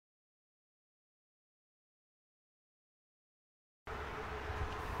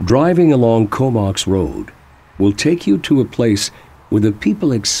Driving along Comox Road will take you to a place where the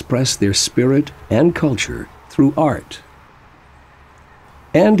people express their spirit and culture through art.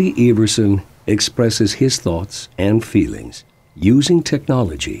 Andy Everson expresses his thoughts and feelings using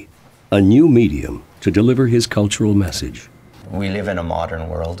technology, a new medium to deliver his cultural message. We live in a modern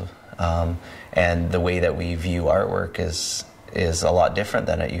world, and the way that we view artwork is a lot different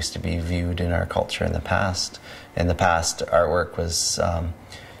than it used to be viewed in our culture in the past. In the past, artwork was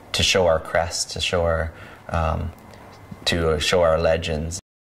to show our crest, to show our legends.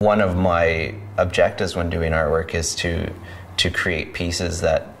 One of my objectives when doing artwork is to create pieces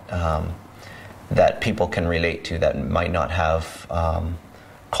that that people can relate to, that might not have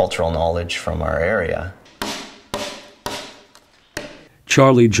cultural knowledge from our area.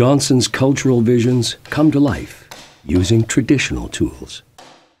 Charlie Johnson's cultural visions come to life using traditional tools.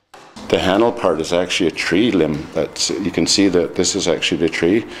 The handle part is actually a tree limb. You can see that this is actually the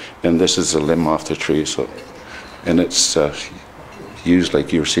tree, and this is the limb off the tree. And it's used,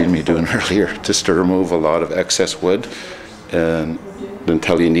 like you were seeing me doing earlier, just to remove a lot of excess wood. And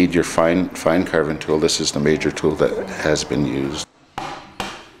until you need your fine carving tool, this is the major tool that has been used.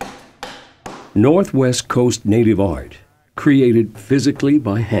 Northwest Coast native art, created physically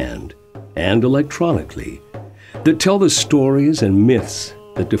by hand and electronically, that tell the stories and myths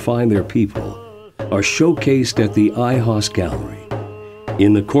that define their people, are showcased at the I-HOS Gallery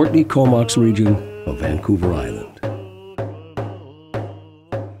in the Courtenay-Comox region of Vancouver Island.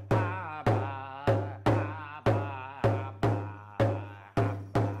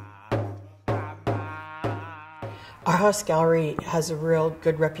 I-HOS Gallery has a real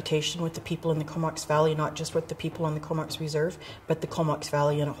good reputation with the people in the Comox Valley, not just with the people in the Comox Reserve, but the Comox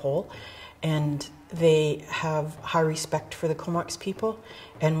Valley in a whole. And they have high respect for the Comox people,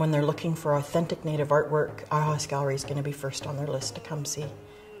 and when they're looking for authentic native artwork, I-HOS Gallery is going to be first on their list to come see.